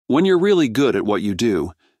When you're really good at what you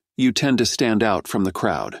do, you tend to stand out from the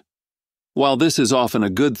crowd. While this is often a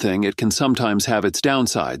good thing, it can sometimes have its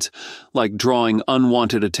downsides, like drawing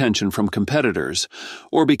unwanted attention from competitors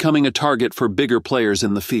or becoming a target for bigger players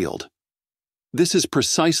in the field. This is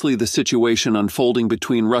precisely the situation unfolding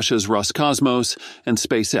between Russia's Roscosmos and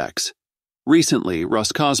SpaceX. Recently,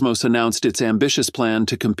 Roscosmos announced its ambitious plan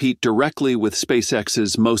to compete directly with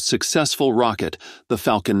SpaceX's most successful rocket, the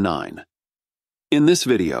Falcon 9. In this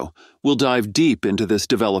video, we'll dive deep into this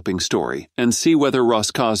developing story and see whether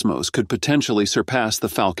Roscosmos could potentially surpass the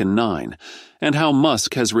Falcon 9 and how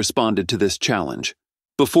Musk has responded to this challenge.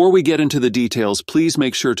 Before we get into the details, please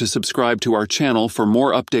make sure to subscribe to our channel for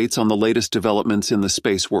more updates on the latest developments in the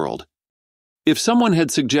space world. If someone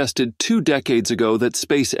had suggested 2 decades ago that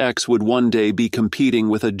SpaceX would one day be competing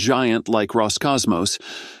with a giant like Roscosmos,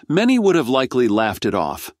 many would have likely laughed it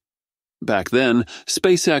off. Back then,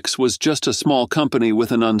 SpaceX was just a small company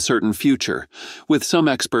with an uncertain future, with some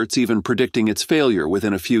experts even predicting its failure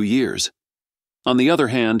within a few years. On the other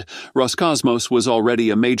hand, Roscosmos was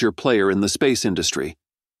already a major player in the space industry,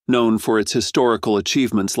 known for its historical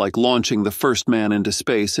achievements like launching the first man into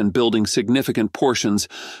space and building significant portions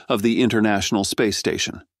of the International Space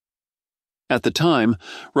Station. At the time,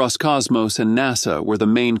 Roscosmos and NASA were the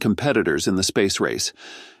main competitors in the space race,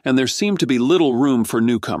 and there seemed to be little room for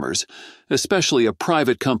newcomers, especially a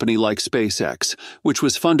private company like SpaceX, which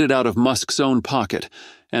was funded out of Musk's own pocket,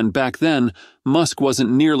 and back then, Musk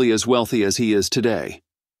wasn't nearly as wealthy as he is today.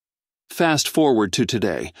 Fast forward to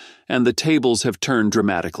today, and the tables have turned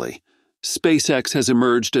dramatically. SpaceX has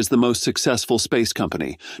emerged as the most successful space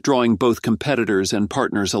company, drawing both competitors and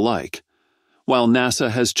partners alike. While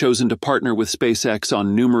NASA has chosen to partner with SpaceX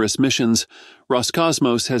on numerous missions,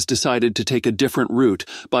 Roscosmos has decided to take a different route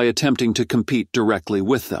by attempting to compete directly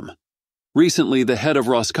with them. Recently, the head of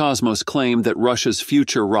Roscosmos claimed that Russia's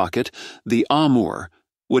future rocket, the Amur,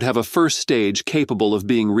 would have a first stage capable of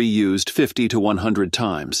being reused 50 to 100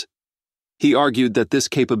 times. He argued that this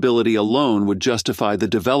capability alone would justify the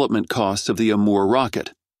development costs of the Amur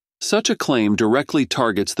rocket. Such a claim directly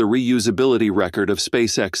targets the reusability record of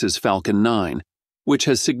SpaceX's Falcon 9, which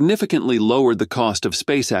has significantly lowered the cost of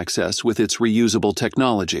space access with its reusable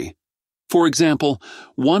technology. For example,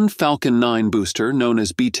 one Falcon 9 booster, known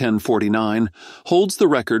as B-1049, holds the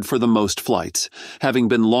record for the most flights, having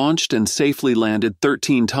been launched and safely landed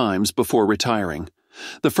 13 times before retiring.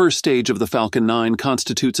 The first stage of the Falcon 9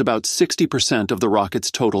 constitutes about 60% of the rocket's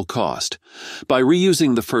total cost. By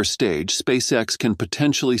reusing the first stage, SpaceX can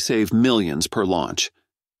potentially save millions per launch.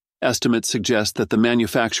 Estimates suggest that the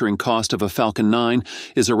manufacturing cost of a Falcon 9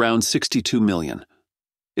 is around $62 million.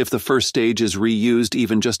 If the first stage is reused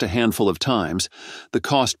even just a handful of times, the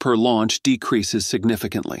cost per launch decreases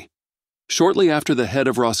significantly. Shortly after the head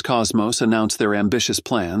of Roscosmos announced their ambitious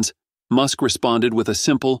plans, Musk responded with a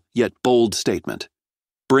simple yet bold statement.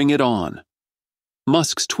 Bring it on.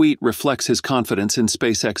 Musk's tweet reflects his confidence in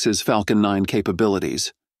SpaceX's Falcon 9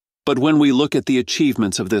 capabilities. But when we look at the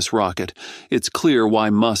achievements of this rocket, it's clear why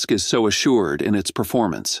Musk is so assured in its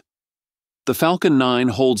performance. The Falcon 9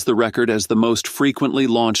 holds the record as the most frequently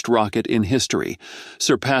launched rocket in history,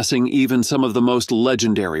 surpassing even some of the most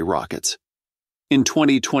legendary rockets. In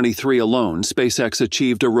 2023 alone, SpaceX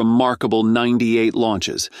achieved a remarkable 98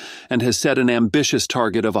 launches and has set an ambitious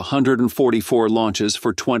target of 144 launches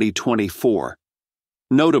for 2024.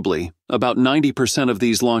 Notably, about 90% of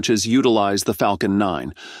these launches utilize the Falcon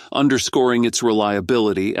 9, underscoring its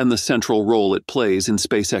reliability and the central role it plays in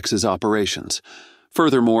SpaceX's operations.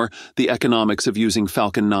 Furthermore, the economics of using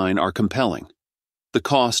Falcon 9 are compelling. The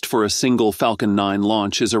cost for a single Falcon 9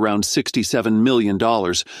 launch is around $67 million,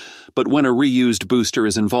 but when a reused booster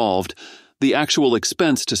is involved, the actual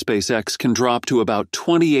expense to SpaceX can drop to about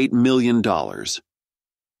 $28 million.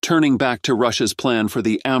 Turning back to Russia's plan for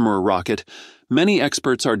the Amur rocket, many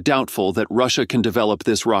experts are doubtful that Russia can develop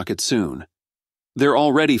this rocket soon. They're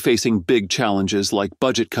already facing big challenges like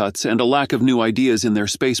budget cuts and a lack of new ideas in their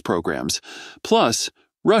space programs. Plus,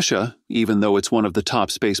 Russia, even though it's one of the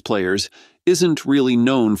top space players, isn't really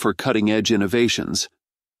known for cutting-edge innovations.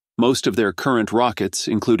 Most of their current rockets,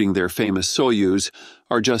 including their famous Soyuz,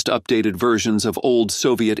 are just updated versions of old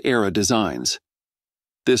Soviet-era designs.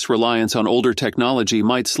 This reliance on older technology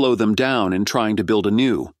might slow them down in trying to build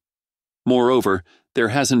anew. Moreover, there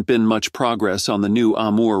hasn't been much progress on the new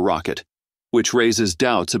Amur rocket, which raises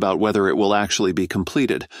doubts about whether it will actually be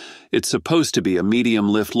completed. It's supposed to be a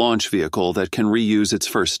medium-lift launch vehicle that can reuse its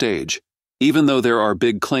first stage. Even though there are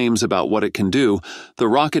big claims about what it can do, the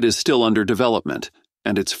rocket is still under development,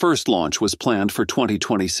 and its first launch was planned for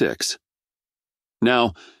 2026.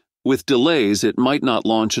 Now, With delays, it might not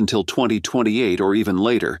launch until 2028 or even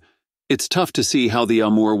later. It's tough to see how the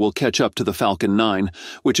Amur will catch up to the Falcon 9,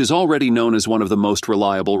 which is already known as one of the most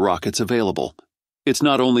reliable rockets available. It's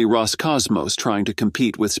not only Roscosmos trying to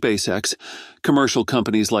compete with SpaceX. Commercial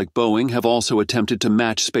companies like Boeing have also attempted to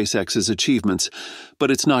match SpaceX's achievements,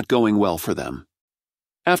 but it's not going well for them.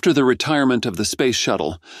 After the retirement of the Space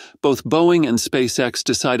Shuttle, both Boeing and SpaceX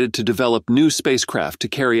decided to develop new spacecraft to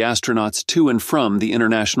carry astronauts to and from the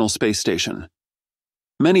International Space Station.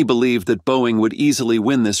 Many believed that Boeing would easily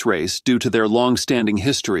win this race due to their long-standing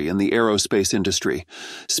history in the aerospace industry.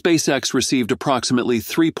 SpaceX received approximately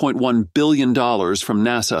 $3.1 billion from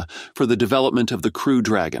NASA for the development of the Crew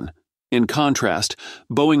Dragon. In contrast,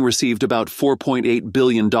 Boeing received about $4.8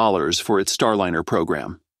 billion for its Starliner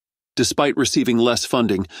program. Despite receiving less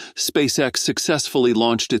funding, SpaceX successfully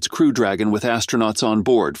launched its Crew Dragon with astronauts on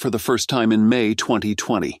board for the first time in May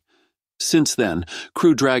 2020. Since then,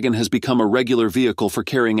 Crew Dragon has become a regular vehicle for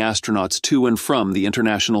carrying astronauts to and from the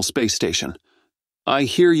International Space Station. I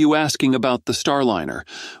hear you asking about the Starliner.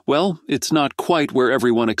 Well, it's not quite where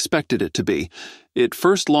everyone expected it to be. It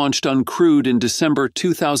first launched uncrewed in December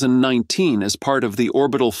 2019 as part of the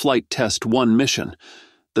Orbital Flight Test 1 mission.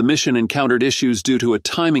 The mission encountered issues due to a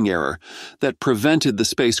timing error that prevented the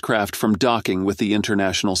spacecraft from docking with the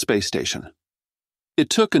International Space Station. It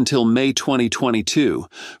took until May 2022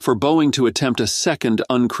 for Boeing to attempt a second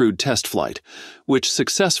uncrewed test flight, which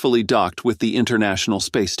successfully docked with the International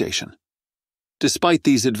Space Station. Despite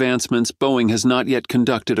these advancements, Boeing has not yet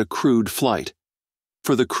conducted a crewed flight.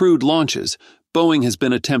 For the crewed launches, Boeing has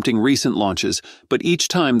been attempting recent launches, but each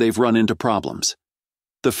time they've run into problems.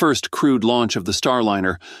 The first crewed launch of the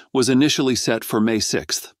Starliner was initially set for May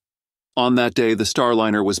 6th. On that day, the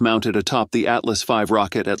Starliner was mounted atop the Atlas V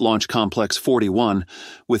rocket at Launch Complex 41,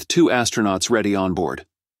 with 2 astronauts ready on board.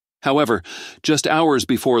 However, just hours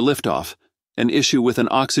before liftoff, an issue with an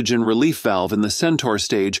oxygen relief valve in the Centaur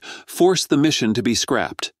stage forced the mission to be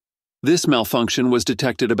scrapped. This malfunction was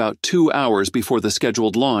detected about 2 hours before the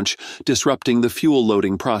scheduled launch, disrupting the fuel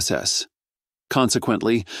loading process.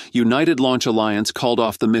 Consequently, United Launch Alliance called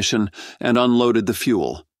off the mission and unloaded the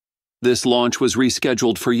fuel. This launch was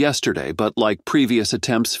rescheduled for yesterday, but like previous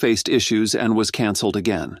attempts faced issues and was canceled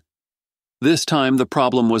again. This time the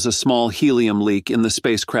problem was a small helium leak in the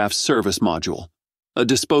spacecraft's service module, a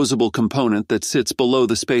disposable component that sits below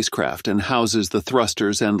the spacecraft and houses the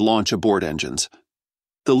thrusters and launch abort engines.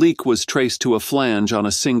 The leak was traced to a flange on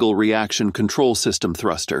a single reaction control system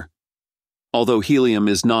thruster. Although helium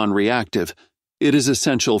is non-reactive, it is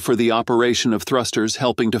essential for the operation of thrusters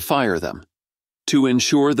helping to fire them. To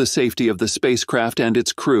ensure the safety of the spacecraft and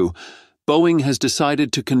its crew, Boeing has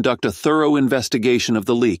decided to conduct a thorough investigation of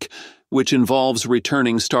the leak, which involves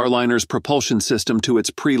returning Starliner's propulsion system to its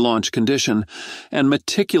pre-launch condition and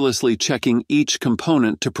meticulously checking each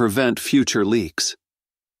component to prevent future leaks.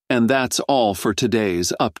 And that's all for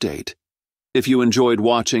today's update. If you enjoyed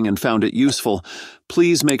watching and found it useful,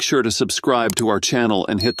 please make sure to subscribe to our channel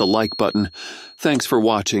and hit the like button. Thanks for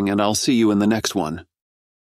watching, and I'll see you in the next one.